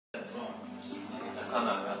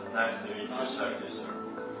Tanaka. Nice to meet you, Nice to sir. meet you, sir.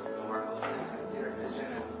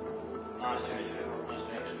 Nice to meet you. Nice to meet you.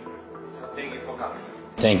 Thank you for coming.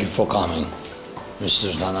 Thank you for coming,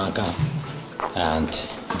 Mr. Tanaka, and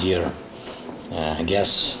dear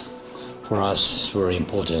guests. For us, it's very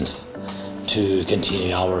important to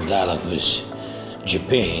continue our dialogue with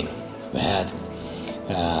Japan. We had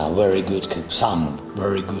some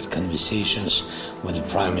very good conversations with the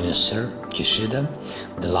Prime Minister Kishida.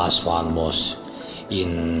 The last one was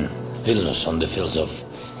in Vilnius on the field of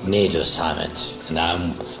NATO summit, and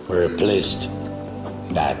I'm very pleased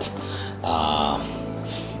that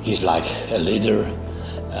he's like a leader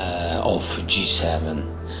of G7,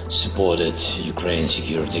 supported Ukraine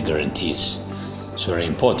security guarantees. It's very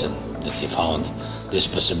important that he found this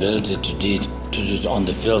possibility to do it on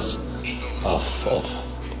the fields of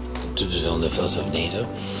NATO,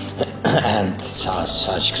 and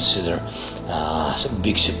such consider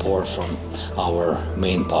big support from our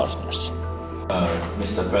main partners.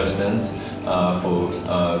 Mr. President, for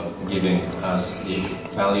giving us the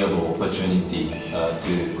valuable opportunity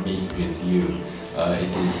to meet with you.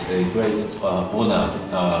 It is a great honor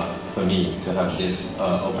for me to have this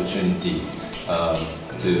opportunity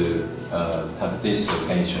to have this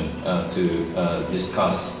occasion to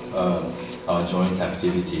discuss our joint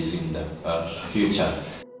activities in the future.